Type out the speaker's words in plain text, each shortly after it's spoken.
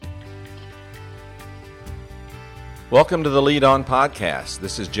Welcome to the Lead On Podcast.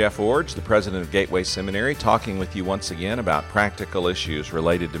 This is Jeff Orge, the president of Gateway Seminary, talking with you once again about practical issues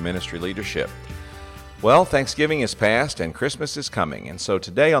related to ministry leadership. Well, Thanksgiving is past and Christmas is coming, and so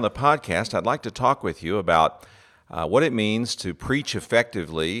today on the podcast I'd like to talk with you about what it means to preach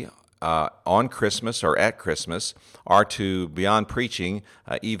effectively on Christmas or at Christmas, or to, beyond preaching,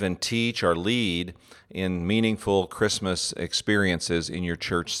 even teach or lead in meaningful Christmas experiences in your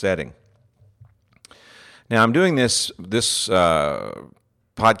church setting. Now, I'm doing this podcast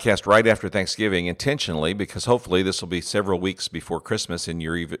right after Thanksgiving intentionally because hopefully this will be several weeks before Christmas and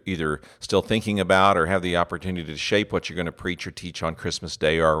you're either still thinking about or have the opportunity to shape what you're going to preach or teach on Christmas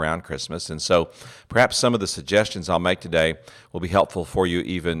Day or around Christmas. And so perhaps some of the suggestions I'll make today will be helpful for you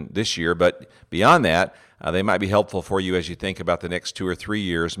even this year, but beyond that, they might be helpful for you as you think about the next 2 or 3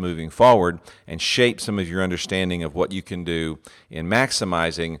 years moving forward and shape some of your understanding of what you can do in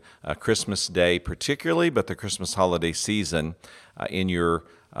maximizing Christmas Day particularly, but the Christmas holiday season in your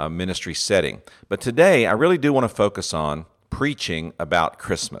ministry setting. But today, I really do want to focus on preaching about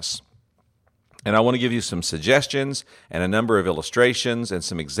Christmas. And I want to give you some suggestions and a number of illustrations and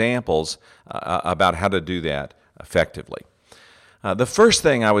some examples about how to do that effectively. The first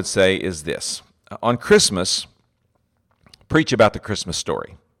thing I would say is this. On Christmas, preach about the Christmas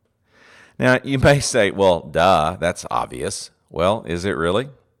story. Now, you may say, well, duh, that's obvious. Well, is it really?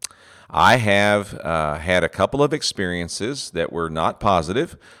 I have had a couple of experiences that were not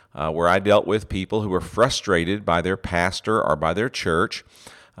positive, where I dealt with people who were frustrated by their pastor or by their church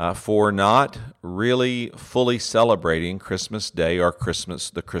for not really fully celebrating Christmas Day or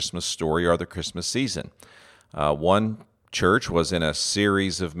the Christmas story or the Christmas season. One church was in a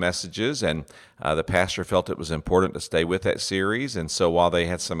series of messages, and the pastor felt it was important to stay with that series. And so, while they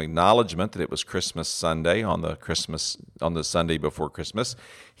had some acknowledgement that it was Christmas Sunday on the Sunday before Christmas,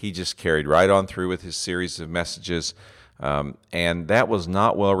 he just carried right on through with his series of messages, and that was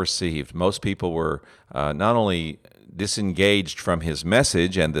not well received. Most people were not only disengaged from his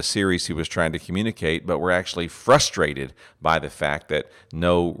message and the series he was trying to communicate, but were actually frustrated by the fact that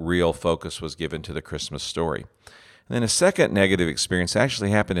no real focus was given to the Christmas story. And then a second negative experience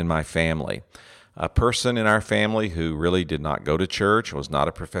actually happened in my family. A person in our family who really did not go to church, was not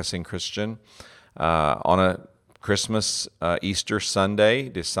a professing Christian, on a Christmas, Easter Sunday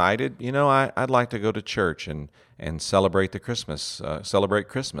decided, I'd like to go to church and celebrate celebrate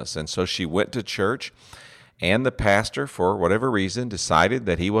Christmas. And so she went to church, and the pastor, for whatever reason, decided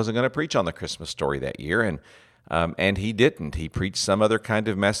that he wasn't going to preach on the Christmas story that year, and he didn't. He preached some other kind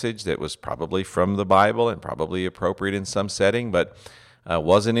of message that was probably from the Bible and probably appropriate in some setting, but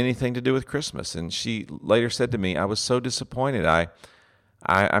wasn't anything to do with Christmas. And she later said to me, I was so disappointed.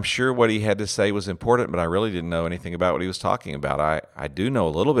 I'm sure what he had to say was important, but I really didn't know anything about what he was talking about. I do know a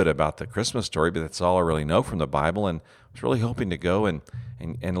little bit about the Christmas story, but that's all I really know from the Bible, and I was really hoping to go and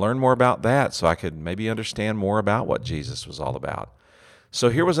learn more about that so I could maybe understand more about what Jesus was all about. So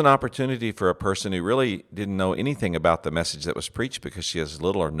here was an opportunity for a person who really didn't know anything about the message that was preached because she has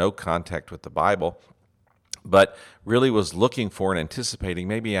little or no contact with the Bible, but really was looking for and anticipating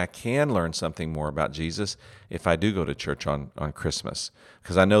maybe I can learn something more about Jesus if I do go to church on Christmas,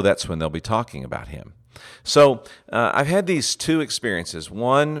 because I know that's when they'll be talking about him. So I've had these two experiences.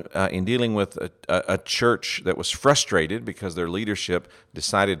 One in dealing with a church that was frustrated because their leadership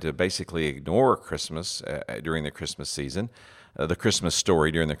decided to basically ignore Christmas during the Christmas season, the Christmas story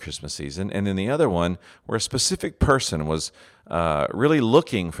during the Christmas season, and then the other one where a specific person was really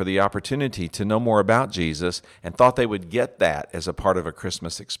looking for the opportunity to know more about Jesus and thought they would get that as a part of a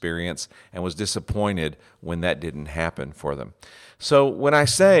Christmas experience and was disappointed when that didn't happen for them. So when I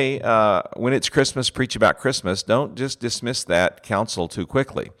say, when it's Christmas, preach about Christmas, don't just dismiss that counsel too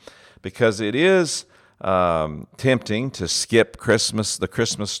quickly, because it is tempting to skip the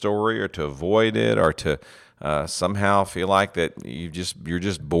Christmas story, or to avoid it, or to somehow feel like that you're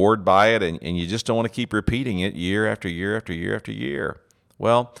just bored by it and you just don't want to keep repeating it year after year after year after year.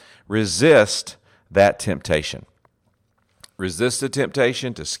 Well, resist that temptation. Resist the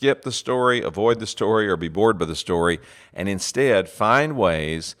temptation to skip the story, avoid the story, or be bored by the story, and instead find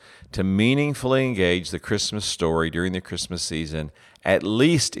ways to meaningfully engage the Christmas story during the Christmas season, at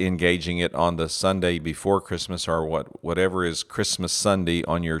least engaging it on the Sunday before Christmas or whatever is Christmas Sunday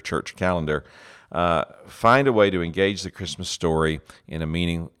on your church calendar. Find a way to engage the Christmas story in a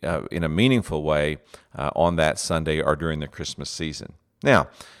meaningful way on that Sunday or during the Christmas season. Now,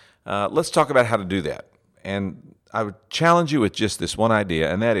 let's talk about how to do that. And I would challenge you with just this one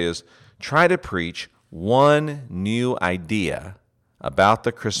idea, and that is try to preach one new idea about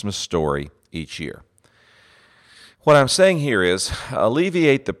the Christmas story each year. What I'm saying here is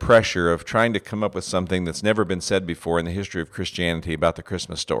alleviate the pressure of trying to come up with something that's never been said before in the history of Christianity about the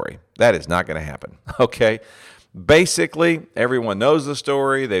Christmas story. That is not going to happen, okay? Basically, everyone knows the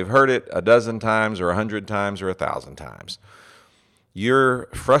story. They've heard it a dozen times or 100 times or 1,000 times. You're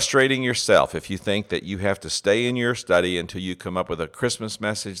frustrating yourself if you think that you have to stay in your study until you come up with a Christmas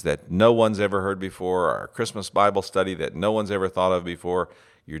message that no one's ever heard before or a Christmas Bible study that no one's ever thought of before.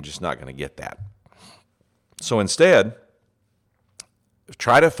 You're just not going to get that. So instead,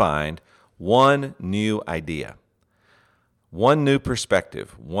 try to find one new idea, one new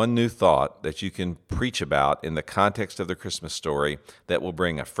perspective, one new thought that you can preach about in the context of the Christmas story that will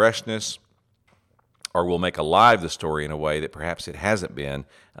bring a freshness or will make alive the story in a way that perhaps it hasn't been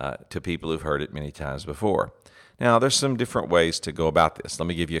to people who've heard it many times before. Now, there's some different ways to go about this. Let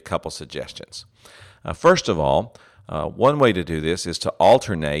me give you a couple suggestions. First of all, one way to do this is to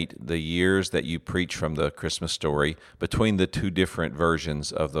alternate the years that you preach from the Christmas story between the two different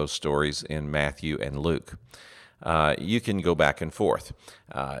versions of those stories in Matthew and Luke. You can go back and forth.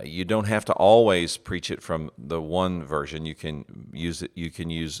 You don't have to always preach it from the one version. You can use it. You can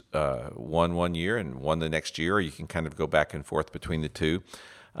use one year and one the next year, or you can kind of go back and forth between the two.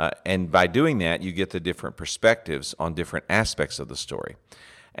 And by doing that, you get the different perspectives on different aspects of the story.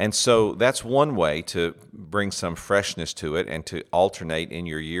 And so that's one way to bring some freshness to it and to alternate in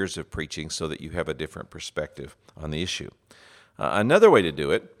your years of preaching so that you have a different perspective on the issue. Another way to do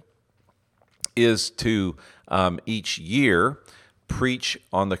it is to each year preach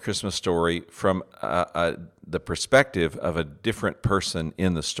on the Christmas story from the perspective of a different person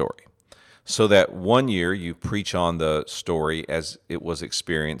in the story. So that one year you preach on the story as it was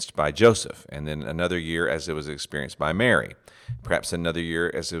experienced by Joseph, and then another year as it was experienced by Mary, perhaps another year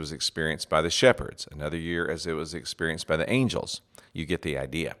as it was experienced by the shepherds, another year as it was experienced by the angels. You get the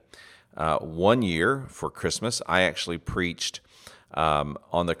idea. One year for Christmas, I actually preached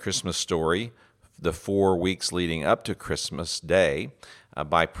on the Christmas story the 4 weeks leading up to Christmas Day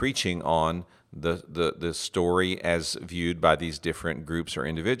by preaching on the story as viewed by these different groups or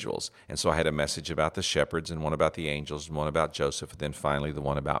individuals. And so I had a message about the shepherds and one about the angels and one about Joseph and then finally the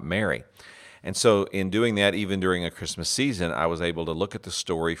one about Mary. And so in doing that, even during a Christmas season, I was able to look at the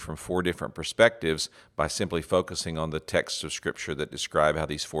story from 4 different perspectives by simply focusing on the texts of Scripture that describe how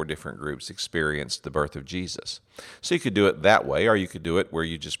these 4 different groups experienced the birth of Jesus. So you could do it that way, or you could do it where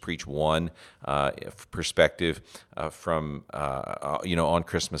you just preach one perspective from on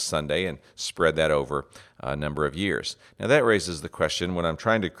Christmas Sunday and spread that over a number of years. Now that raises the question, when I'm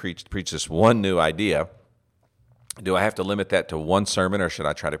trying to preach this one new idea, do I have to limit that to one sermon, or should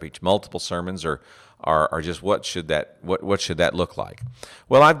I try to preach multiple sermons, or just what should that look like?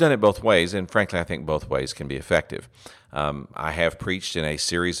 Well, I've done it both ways, and frankly, I think both ways can be effective. I have preached in a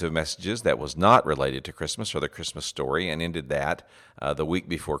series of messages that was not related to Christmas or the Christmas story, and ended that the week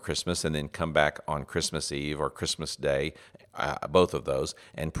before Christmas, and then come back on Christmas Eve or Christmas Day, both of those,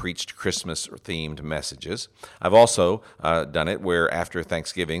 and preached Christmas-themed messages. I've also done it where after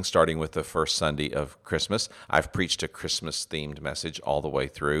Thanksgiving, starting with the first Sunday of Christmas, I've preached a Christmas-themed message all the way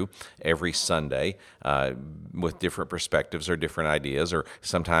through every Sunday with different perspectives or different ideas, or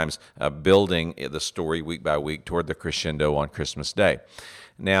sometimes building the story week by week toward the crescendo on Christmas Day.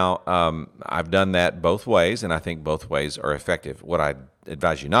 Now, I've done that both ways, and I think both ways are effective. What I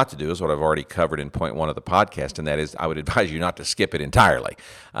advise you not to do is what I've already covered in point 1 of the podcast, and that is I would advise you not to skip it entirely.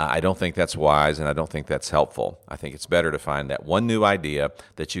 I don't think that's wise, and I don't think that's helpful. I think it's better to find that one new idea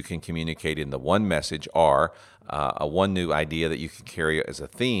that you can communicate in the one message, or a one new idea that you can carry as a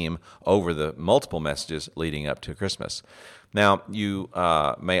theme over the multiple messages leading up to Christmas. Now, you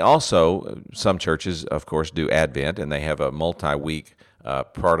may also, some churches, of course, do Advent, and they have a multi-week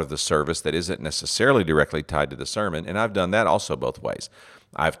part of the service that isn't necessarily directly tied to the sermon, and I've done that also both ways.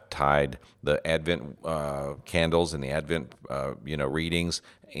 I've tied the Advent candles and the Advent readings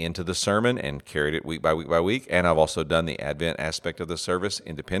into the sermon and carried it week by week by week, and I've also done the Advent aspect of the service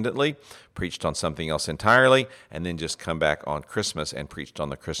independently, preached on something else entirely, and then just come back on Christmas and preached on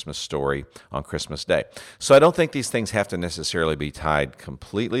the Christmas story on Christmas Day. So I don't think these things have to necessarily be tied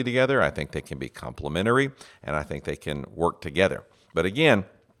completely together. I think they can be complementary, and I think they can work together. But again,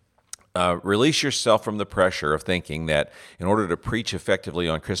 release yourself from the pressure of thinking that in order to preach effectively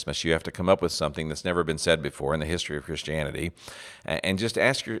on Christmas, you have to come up with something that's never been said before in the history of Christianity, and just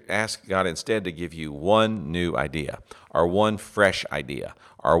ask God instead to give you one new idea. or one fresh idea,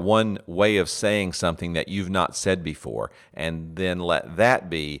 or one way of saying something that you've not said before, and then let that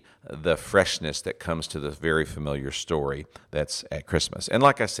be the freshness that comes to the very familiar story that's at Christmas. And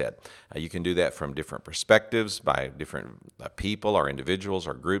like I said, you can do that from different perspectives, by different people or individuals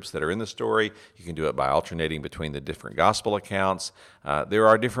or groups that are in the story. You can do it by alternating between the different gospel accounts. There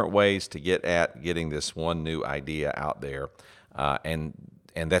are different ways to get at getting this one new idea out there, and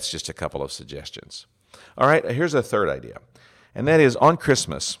that's just a couple of suggestions. All right, here's a third idea, and that is on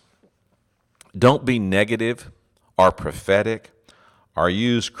Christmas, don't be negative or prophetic or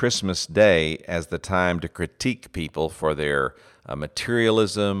use Christmas Day as the time to critique people for their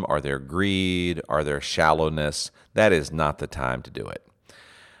materialism or their greed or their shallowness. That is not the time to do it.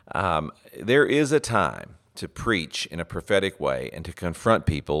 There is a time to preach in a prophetic way and to confront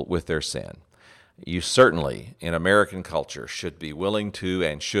people with their sin. You certainly, in American culture, should be willing to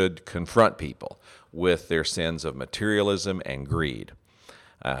and should confront people with their sins of materialism and greed.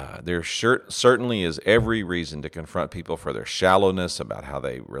 There certainly is every reason to confront people for their shallowness about how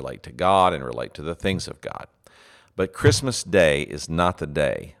they relate to God and relate to the things of God. But Christmas Day is not the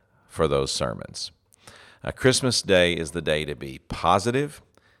day for those sermons. Christmas Day is the day to be positive,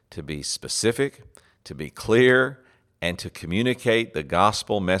 to be specific, to be clear, and to communicate the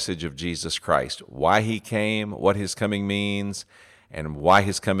gospel message of Jesus Christ, why he came, what his coming means, and why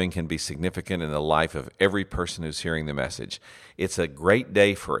his coming can be significant in the life of every person who's hearing the message. It's a great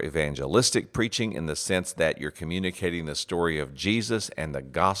day for evangelistic preaching in the sense that you're communicating the story of Jesus and the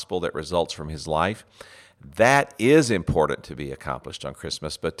gospel that results from his life. That is important to be accomplished on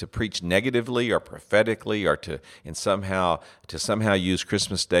Christmas, but to preach negatively or prophetically or to somehow use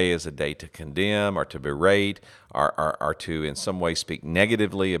Christmas Day as a day to condemn or to berate or to in some way speak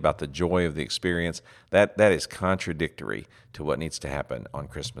negatively about the joy of the experience, that is contradictory to what needs to happen on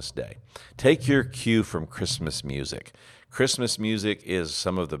Christmas Day. Take your cue from Christmas music. Christmas music is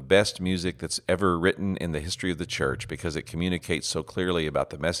some of the best music that's ever written in the history of the church because it communicates so clearly about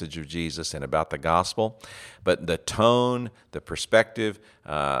the message of Jesus and about the gospel. But the tone, the perspective,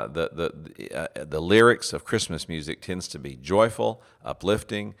 the lyrics of Christmas music tends to be joyful,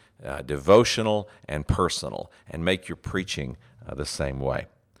 uplifting, devotional, and personal, and make your preaching the same way.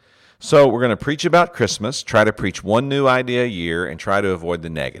 So we're going to preach about Christmas, try to preach one new idea a year, and try to avoid the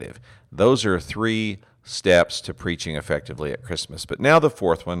negative. Those are 3 steps to preaching effectively at Christmas. But now the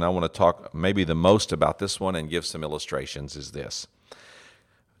fourth one, I want to talk maybe the most about this one and give some illustrations, is this.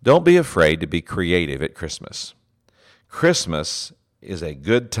 Don't be afraid to be creative at Christmas. Christmas is a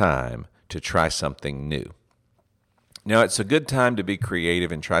good time to try something new. Now, it's a good time to be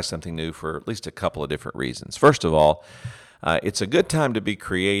creative and try something new for at least a couple of different reasons. First of all, it's a good time to be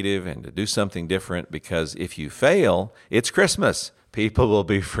creative and to do something different because if you fail, it's Christmas. People will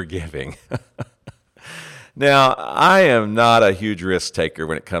be forgiving. Now, I am not a huge risk taker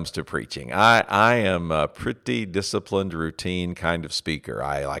when it comes to preaching. I am a pretty disciplined, routine kind of speaker.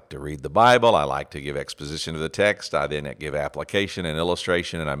 I like to read the Bible. I like to give exposition of the text. I then give application and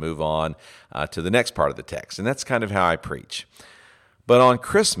illustration, and I move on to the next part of the text. And that's kind of how I preach. But on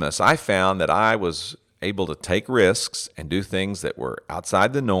Christmas, I found that I was able to take risks and do things that were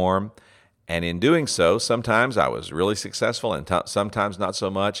outside the norm. And in doing so, sometimes I was really successful and sometimes not so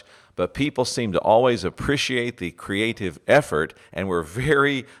much. But people seem to always appreciate the creative effort and were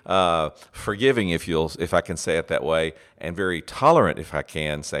very forgiving, if I can say it that way, and very tolerant, if I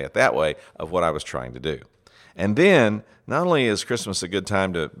can say it that way, of what I was trying to do. And then, not only is Christmas a good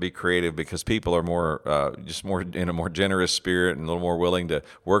time to be creative because people are more in a more generous spirit and a little more willing to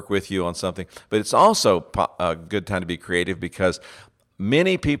work with you on something, but it's also a good time to be creative because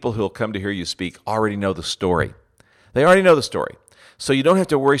many people who will come to hear you speak already know the story. They already know the story. So you don't have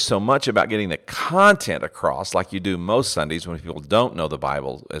to worry so much about getting the content across like you do most Sundays when people don't know the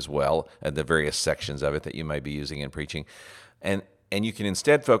Bible as well and the various sections of it that you may be using in preaching. And you can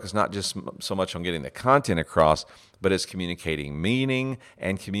instead focus not just so much on getting the content across, but as communicating meaning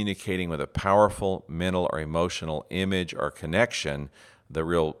and communicating with a powerful mental or emotional image or connection, the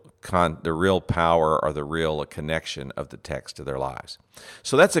real power or the real connection of the text to their lives.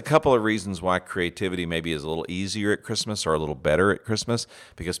 So that's a couple of reasons why creativity maybe is a little easier at Christmas or a little better at Christmas,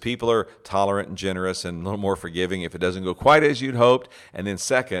 because people are tolerant and generous and a little more forgiving if it doesn't go quite as you'd hoped. And then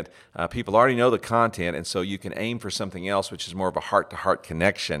second, people already know the content, and so you can aim for something else, which is more of a heart-to-heart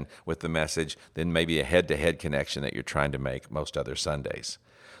connection with the message than maybe a head-to-head connection that you're trying to make most other Sundays.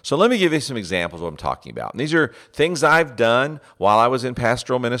 So let me give you some examples of what I'm talking about. And these are things I've done while I was in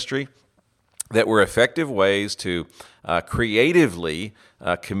pastoral ministry that were effective ways to creatively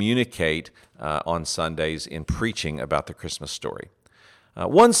communicate on Sundays in preaching about the Christmas story.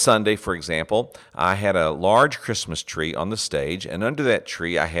 One Sunday, for example, I had a large Christmas tree on the stage, and under that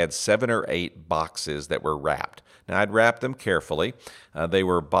tree I had 7 or 8 boxes that were wrapped. Now, I'd wrapped them carefully. They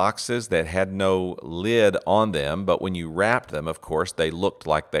were boxes that had no lid on them, but when you wrapped them, of course, they looked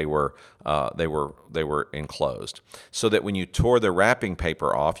like they were enclosed, so that when you tore the wrapping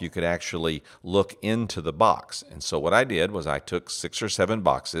paper off, you could actually look into the box. And so what I did was I took 6 or 7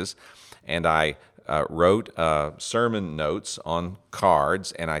 boxes, and I wrote sermon notes on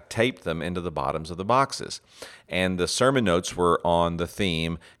cards, and I taped them into the bottoms of the boxes. And the sermon notes were on the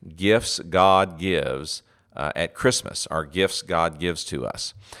theme, Gifts God Gives at Christmas, our gifts God gives to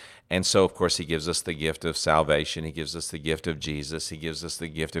us. And so, of course, he gives us the gift of salvation. He gives us the gift of Jesus. He gives us the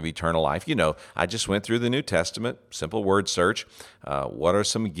gift of eternal life. You know, I just went through the New Testament, simple word search. What are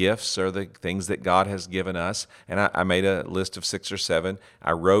some gifts or the things that God has given us? And I made a list of 6 or 7.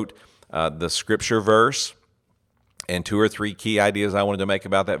 I wrote the scripture verse and 2 or 3 key ideas I wanted to make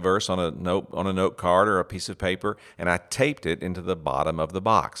about that verse on a note card or a piece of paper, and I taped it into the bottom of the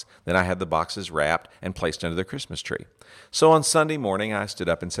box. Then I had the boxes wrapped and placed under the Christmas tree. So on Sunday morning, I stood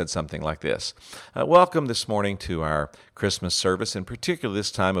up and said something like this. Welcome this morning to our Christmas service, in particular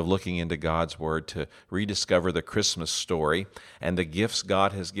this time of looking into God's Word to rediscover the Christmas story and the gifts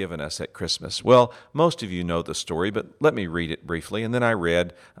God has given us at Christmas. Well, most of you know the story, but let me read it briefly. And then I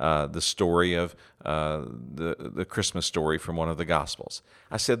read the story of the Christmas story from one of the Gospels.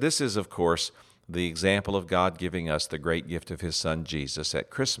 I said, this is, of course, the example of God giving us the great gift of His Son Jesus at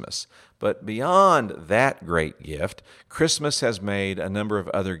Christmas. But beyond that great gift, Christmas has made a number of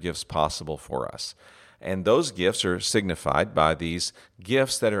other gifts possible for us. And those gifts are signified by these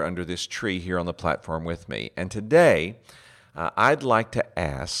gifts that are under this tree here on the platform with me. And today, I'd like to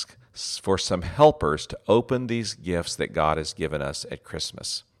ask for some helpers to open these gifts that God has given us at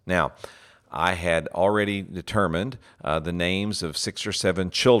Christmas. Now, I had already determined the names of 6 or 7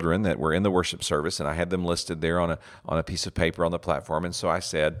 children that were in the worship service, and I had them listed there on a piece of paper on the platform. And so I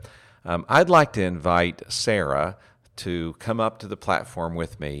said, I'd like to invite Sarah to come up to the platform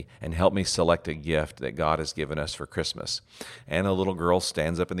with me and help me select a gift that God has given us for Christmas. And a little girl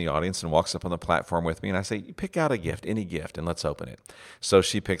stands up in the audience and walks up on the platform with me, and I say, you pick out a gift, any gift, and let's open it. So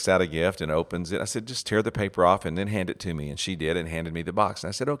she picks out a gift and opens it. I said, just tear the paper off and then hand it to me. And she did and handed me the box. And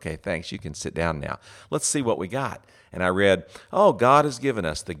I said, okay, thanks, you can sit down now. Let's see what we got. And I read, God has given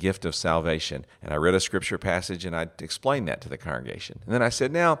us the gift of salvation. And I read a scripture passage, and I explained that to the congregation. And then I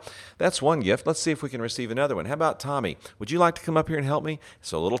said, now, that's one gift. Let's see if we can receive another one. How about Tommy? Would you like to come up here and help me?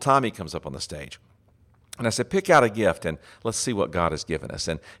 So little Tommy comes up on the stage. And I said, pick out a gift, and let's see what God has given us.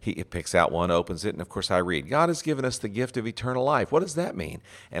 And he picks out one, opens it, and of course I read, God has given us the gift of eternal life. What does that mean?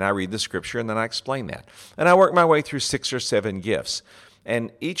 And I read the scripture, and then I explain that. And I work my way through 6 or 7 gifts.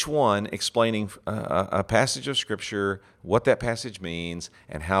 And each one explaining a passage of Scripture, what that passage means,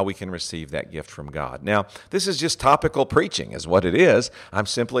 and how we can receive that gift from God. Now, this is just topical preaching is what it is. I'm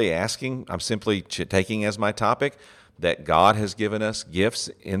simply taking as my topic that God has given us gifts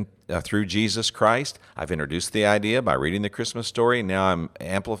through Jesus Christ. I've introduced the idea by reading the Christmas story. Now I'm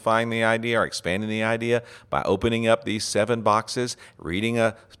amplifying the idea or expanding the idea by opening up these 7 boxes, reading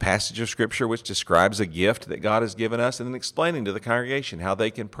a passage of Scripture which describes a gift that God has given us, and then explaining to the congregation how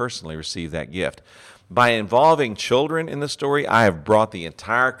they can personally receive that gift. By involving children in the story, I have brought the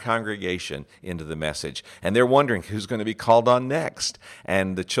entire congregation into the message. And they're wondering who's going to be called on next.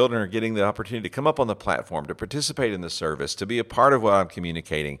 And the children are getting the opportunity to come up on the platform, to participate in the service, to be a part of what I'm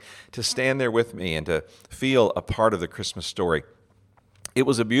communicating, to stand there with me and to feel a part of the Christmas story. It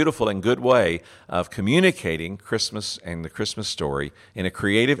was a beautiful and good way of communicating Christmas and the Christmas story in a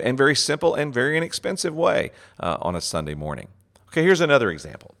creative and very simple and very inexpensive way on a Sunday morning. Okay, here's another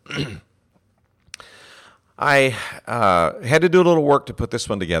example. I had to do a little work to put this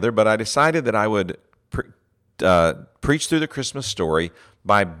one together, but I decided that I would preach through the Christmas story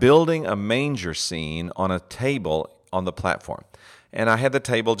by building a manger scene on a table on the platform. And I had the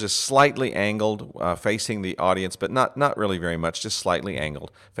table just slightly angled facing the audience, but not really very much, just slightly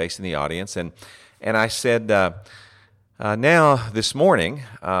angled facing the audience. And I said, now this morning,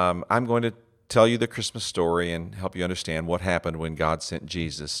 I'm going to tell you the Christmas story and help you understand what happened when God sent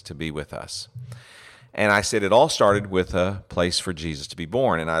Jesus to be with us. And I said it all started with a place for Jesus to be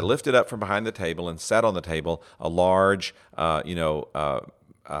born. And I lifted up from behind the table and sat on the table a large,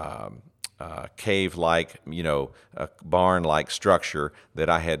 cave-like, barn-like structure that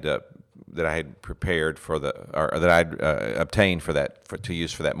I had prepared for that I'd obtained to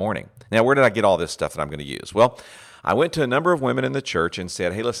use for that morning. Now, where did I get all this stuff that I'm going to use? Well, I went to a number of women in the church and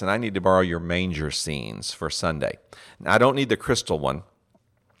said, hey, listen, I need to borrow your manger scenes for Sunday. Now, I don't need the crystal one.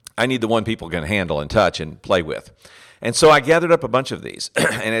 I need the one people can handle and touch and play with. And so I gathered up a bunch of these.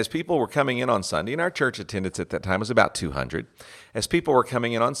 And as people were coming in on Sunday, and our church attendance at that time was about 200, as people were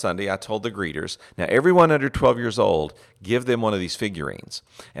coming in on Sunday, I told the greeters, now everyone under 12 years old, give them one of these figurines.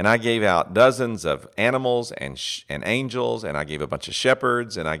 And I gave out dozens of animals and angels, and I gave a bunch of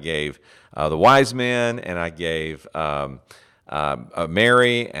shepherds, and I gave the wise men, and I gave a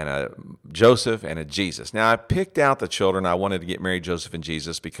Mary and a Joseph and a Jesus. Now, I picked out the children I wanted to get Mary, Joseph, and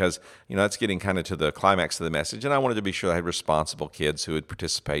Jesus because, that's getting kind of to the climax of the message, and I wanted to be sure I had responsible kids who would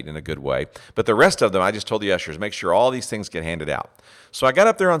participate in a good way. But the rest of them, I just told the ushers, make sure all these things get handed out. So I got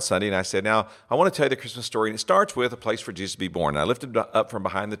up there on Sunday, and I said, now, I want to tell you the Christmas story, and it starts with a place for Jesus to be born. And I lifted up from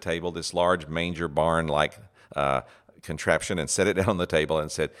behind the table this large manger barn-like contraption and set it down on the table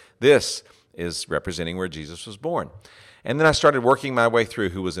and said, this is representing where Jesus was born. And then I started working my way through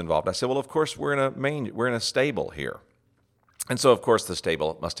who was involved. I said, well, of course, we're in a stable here. And so, of course, the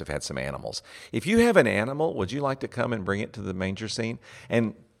stable must have had some animals. If you have an animal, would you like to come and bring it to the manger scene?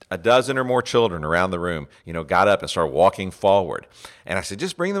 And a dozen or more children around the room, got up and started walking forward. And I said,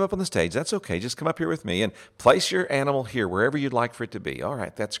 just bring them up on the stage. That's okay. Just come up here with me and place your animal here, wherever you'd like for it to be. All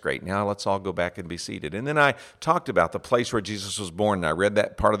right, that's great. Now let's all go back and be seated. And then I talked about the place where Jesus was born, and I read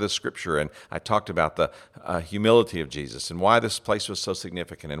that part of the scripture, and I talked about the humility of Jesus and why this place was so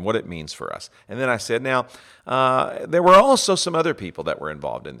significant and what it means for us. And then I said, now, there were also some other people that were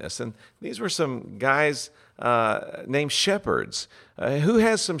involved in this, and these were some guys named shepherds. Who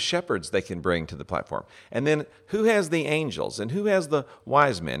has some shepherds they can bring to the platform? And then who has the angels? And who has the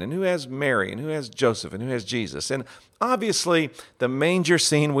wise men? And who has Mary? And who has Joseph? And who has Jesus? And obviously, the manger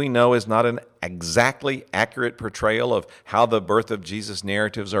scene we know is not an exactly accurate portrayal of how the birth of Jesus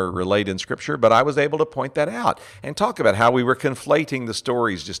narratives are relayed in Scripture, but I was able to point that out and talk about how we were conflating the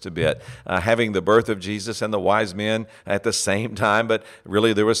stories just a bit, having the birth of Jesus and the wise men at the same time, but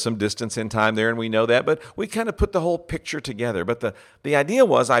really there was some distance in time there, and we know that, but we kind of put the whole picture together. But the idea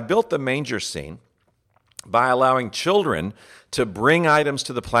was I built the manger scene by allowing children to bring items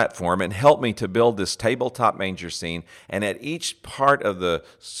to the platform and help me to build this tabletop manger scene. And at each part of the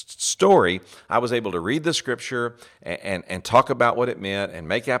story, I was able to read the scripture and talk about what it meant and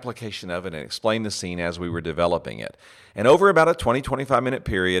make application of it and explain the scene as we were developing it. And over about a 25 minute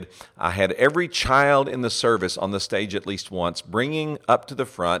period, I had every child in the service on the stage at least once, bringing up to the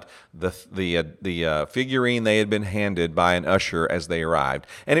front the figurine they had been handed by an usher as they arrived.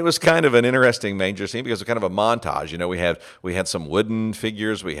 And it was kind of an interesting manger scene because it was kind of a montage. We had some wooden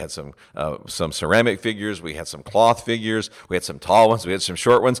figures, we had some ceramic figures, we had some cloth figures, we had some tall ones, we had some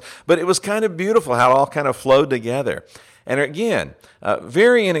short ones. But it was kind of beautiful how it all kind of flowed together. And again,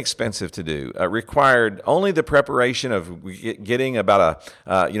 very inexpensive to do. Required only the preparation of getting about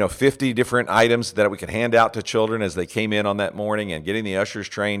 50 different items that we could hand out to children as they came in on that morning, and getting the ushers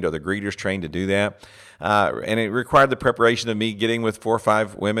trained or the greeters trained to do that. And it required the preparation of me getting with 4 or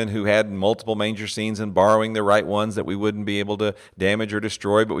 5 women who had multiple manger scenes and borrowing the right ones that we wouldn't be able to damage or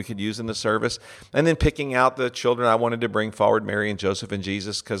destroy, but we could use in the service. And then picking out the children I wanted to bring forward, Mary and Joseph and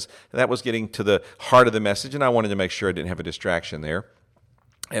Jesus, because that was getting to the heart of the message, and I wanted to make sure I didn't have a distraction there.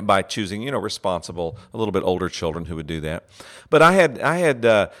 And by choosing, responsible, a little bit older children who would do that. But I had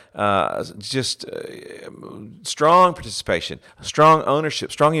just strong participation, strong ownership,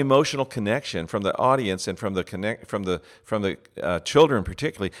 strong emotional connection from the audience and from the children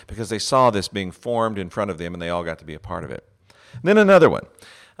particularly, because they saw this being formed in front of them and they all got to be a part of it. And then another one.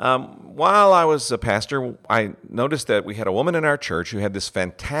 While I was a pastor, I noticed that we had a woman in our church who had this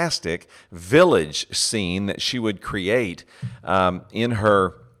fantastic village scene that she would create in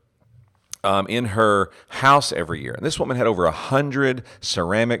her house every year. And this woman had over 100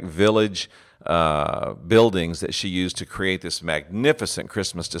 ceramic village buildings that she used to create this magnificent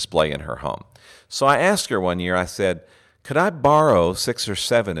Christmas display in her home. So I asked her one year, I said, could I borrow 6 or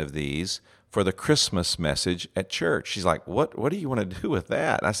 7 of these for the Christmas message at church? She's like, what do you want to do with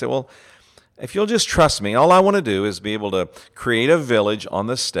that? And I said, well, if you'll just trust me, all I want to do is be able to create a village on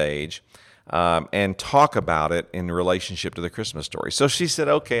the stage and talk about it in relationship to the Christmas story. So she said,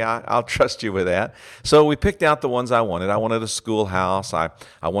 okay, I'll trust you with that. So we picked out the ones I wanted. I wanted a schoolhouse. I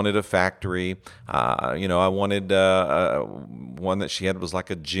wanted a factory. I wanted one that she had was like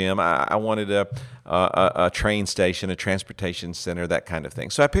a gym. I wanted a train station, a transportation center, that kind of thing.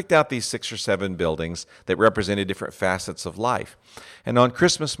 So I picked out these 6 or 7 buildings that represented different facets of life. And on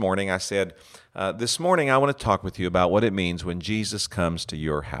Christmas morning, I said, this morning I want to talk with you about what it means when Jesus comes to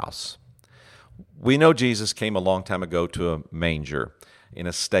your house. We know Jesus came a long time ago to a manger in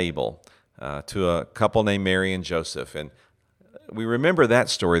a stable to a couple named Mary and Joseph. And we remember that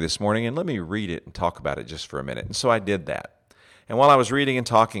story this morning, and let me read it and talk about it just for a minute. And so I did that. And while I was reading and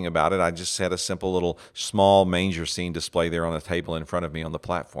talking about it, I just had a simple little small manger scene display there on the table in front of me on the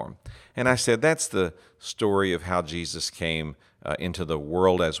platform. And I said, that's the story of how Jesus came into the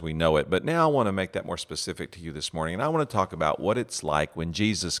world as we know it. But now I want to make that more specific to you this morning. And I want to talk about what it's like when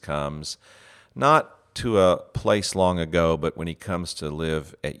Jesus comes, not to a place long ago, but when he comes to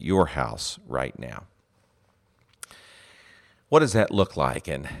live at your house right now. What does that look like,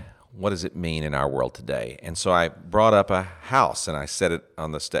 and what does it mean in our world today? And so I brought up a house, and I set it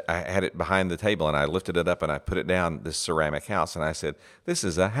on the I had it behind the table, and I lifted it up and I put it down, this ceramic house, and I said, this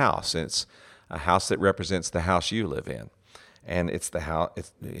is a house. And it's a house that represents the house you live in. And it's the house.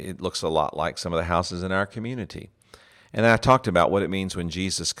 It looks a lot like some of the houses in our community. And I talked about what it means when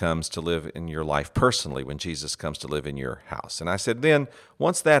Jesus comes to live in your life personally, when Jesus comes to live in your house. And I said, then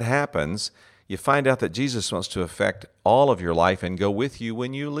once that happens, you find out that Jesus wants to affect all of your life and go with you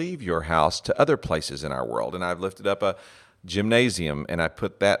when you leave your house to other places in our world. And I've lifted up a gymnasium, and I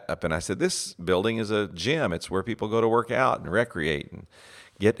put that up, and I said, this building is a gym. It's where people go to work out and recreate and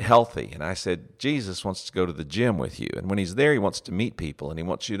get healthy. And I said, Jesus wants to go to the gym with you. And when he's there, he wants to meet people, and he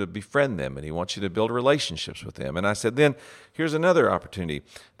wants you to befriend them, and he wants you to build relationships with them. And I said, then here's another opportunity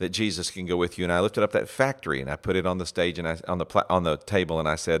that Jesus can go with you. And I lifted up that factory, and I put it on the stage and on the table, and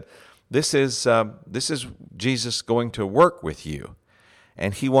I said, this is Jesus going to work with you.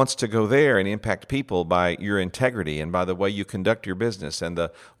 And he wants to go there and impact people by your integrity and by the way you conduct your business and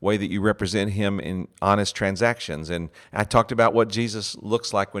the way that you represent him in honest transactions. And I talked about what Jesus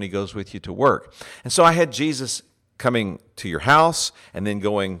looks like when he goes with you to work. And so I had Jesus coming to your house and then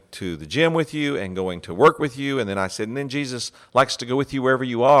going to the gym with you and going to work with you. And then I said, and then Jesus likes to go with you wherever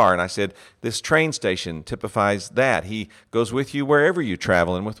you are. And I said, this train station typifies that. He goes with you wherever you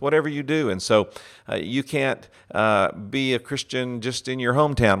travel and with whatever you do. And so you can't be a Christian just in your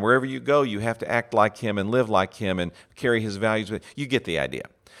hometown. Wherever you go, you have to act like him and live like him and carry his values. You get the idea.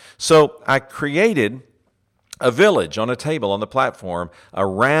 So I created a village on a table on the platform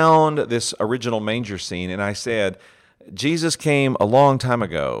around this original manger scene. And I said, Jesus came a long time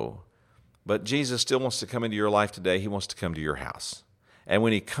ago, but Jesus still wants to come into your life today. He wants to come to your house. And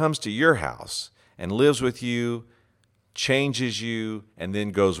when he comes to your house and lives with you, changes you, and then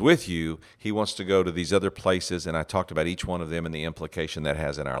goes with you, he wants to go to these other places. And I talked about each one of them and the implication that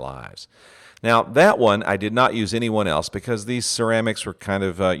has in our lives. Now, that one, I did not use anyone else because these ceramics were kind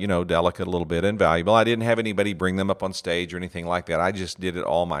of, delicate a little bit and valuable. I didn't have anybody bring them up on stage or anything like that. I just did it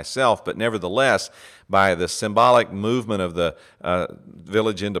all myself. But nevertheless, by the symbolic movement of the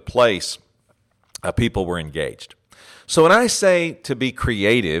village into place, people were engaged. So when I say to be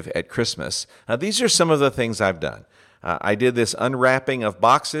creative at Christmas, these are some of the things I've done. I did this unwrapping of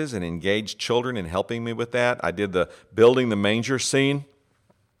boxes and engaged children in helping me with that. I did the building the manger scene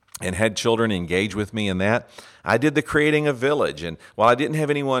and had children engage with me in that. I did the creating a village, and while I didn't have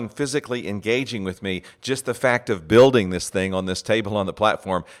anyone physically engaging with me, just the fact of building this thing on this table on the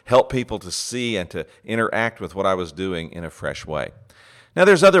platform helped people to see and to interact with what I was doing in a fresh way. Now,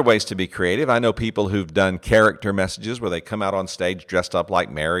 there's other ways to be creative. I know people who've done character messages where they come out on stage dressed up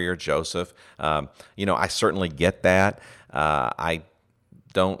like Mary or Joseph. I certainly get that. I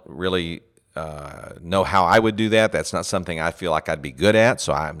don't really know how I would do that. That's not something I feel like I'd be good at,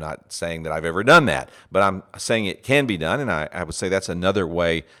 so I'm not saying that I've ever done that, but I'm saying it can be done, and I would say that's another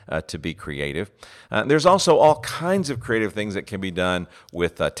way to be creative. There's also all kinds of creative things that can be done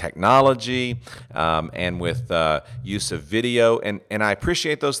with technology and with use of video, and I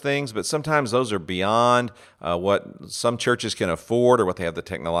appreciate those things, but sometimes those are beyond what some churches can afford or what they have the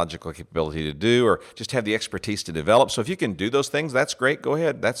technological capability to do or just have the expertise to develop. So if you can do those things, that's great. Go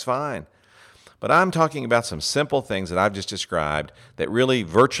ahead. That's fine. But I'm talking about some simple things that I've just described that really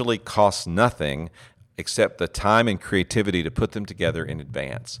virtually cost nothing except the time and creativity to put them together in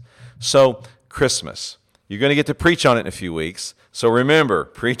advance. So, Christmas. You're going to get to preach on it in a few weeks. So remember,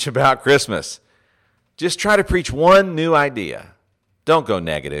 preach about Christmas. Just try to preach one new idea. Don't go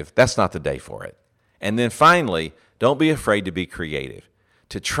negative. That's not the day for it. And then finally, don't be afraid to be creative.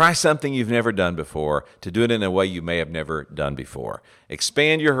 To try something you've never done before, to do it in a way you may have never done before.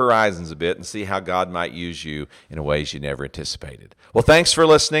 Expand your horizons a bit and see how God might use you in ways you never anticipated. Well, thanks for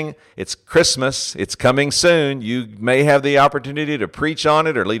listening. It's Christmas. It's coming soon. You may have the opportunity to preach on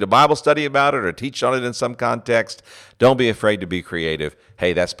it or lead a Bible study about it or teach on it in some context. Don't be afraid to be creative.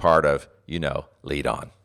 Hey, that's part of, Lead On.